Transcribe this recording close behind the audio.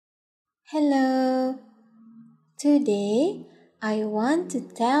Hello. Today I want to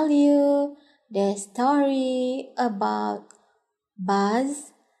tell you the story about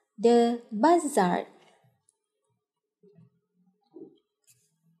Buzz the Buzzard.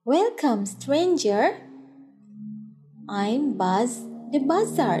 Welcome, stranger. I'm Buzz the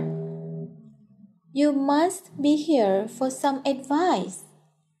Buzzard. You must be here for some advice.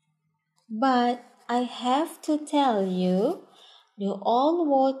 But I have to tell you, the old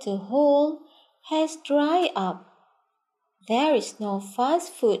water hole has dried up. There is no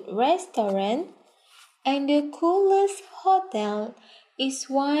fast food restaurant, and the coolest hotel is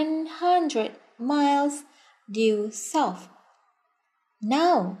 100 miles due south.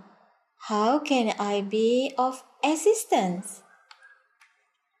 Now, how can I be of assistance?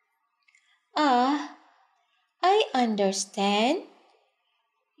 Ah, I understand.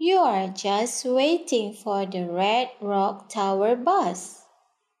 You are just waiting for the Red Rock Tower bus.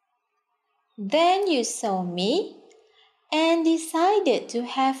 Then you saw me and decided to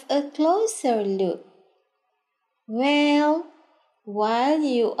have a closer look. Well, while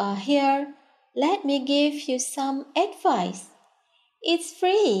you are here, let me give you some advice. It's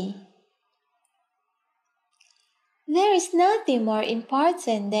free. There is nothing more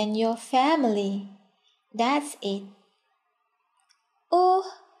important than your family. That's it. Oh,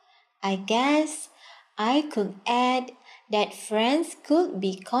 I guess I could add that friends could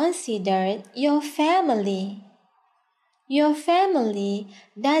be considered your family. Your family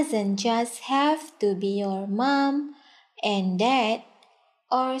doesn't just have to be your mom and dad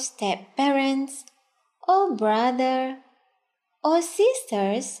or step-parents or brother or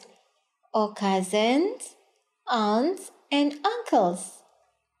sisters or cousins, aunts and uncles.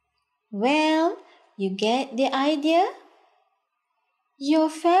 Well, you get the idea?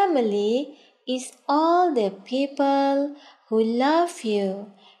 Your family is all the people who love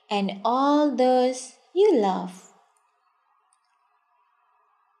you and all those you love.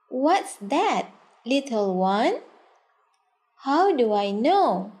 What's that, little one? How do I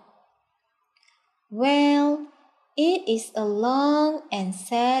know? Well, it is a long and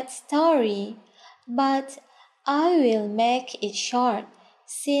sad story, but I will make it short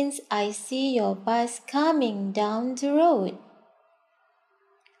since I see your bus coming down the road.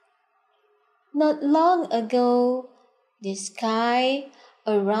 Not long ago, the sky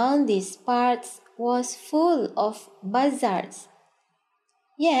around these parts was full of buzzards.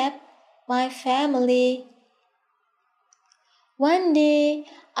 Yep, my family. One day,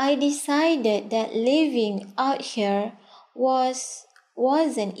 I decided that living out here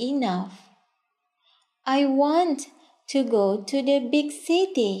wasn't enough. I want to go to the big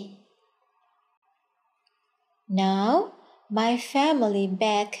city. Now, my family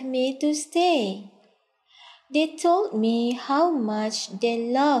begged me to stay. They told me how much they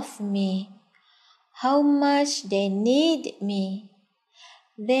love me, how much they need me.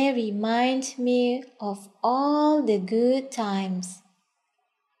 They remind me of all the good times.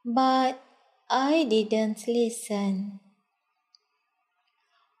 But I didn't listen.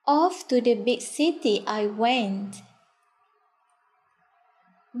 Off to the big city I went.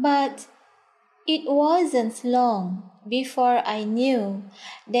 But it wasn't long before I knew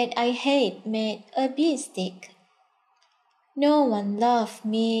that I had made a mistake. No one loved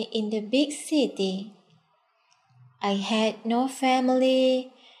me in the big city. I had no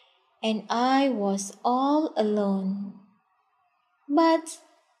family and I was all alone. But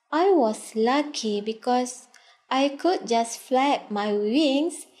I was lucky because I could just flap my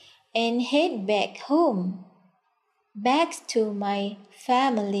wings and head back home, back to my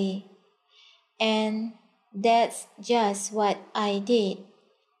family. And that's just what I did.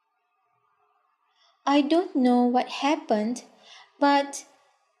 I don't know what happened, but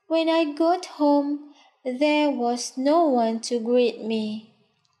when I got home, there was no one to greet me.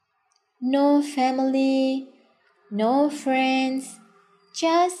 No family, no friends,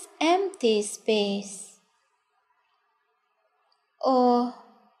 just empty space. Oh,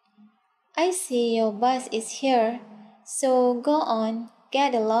 I see your bus is here, so go on,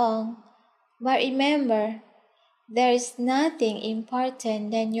 get along. But remember, there is nothing important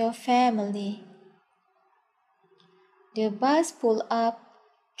than your family. The bus pulled up,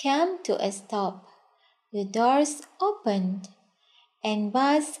 came to a stop. The doors opened, and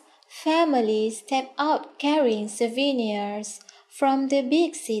Buz's family stepped out carrying souvenirs from the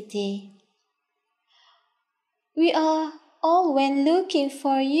big city. We are all went looking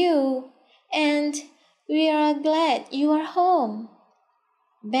for you, and we are glad you are home,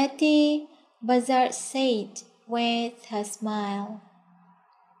 Betty Buzzard said with a smile.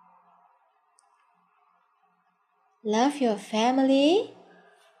 Love your family?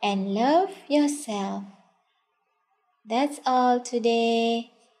 and love yourself. That's all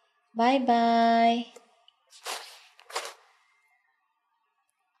today. Bye bye.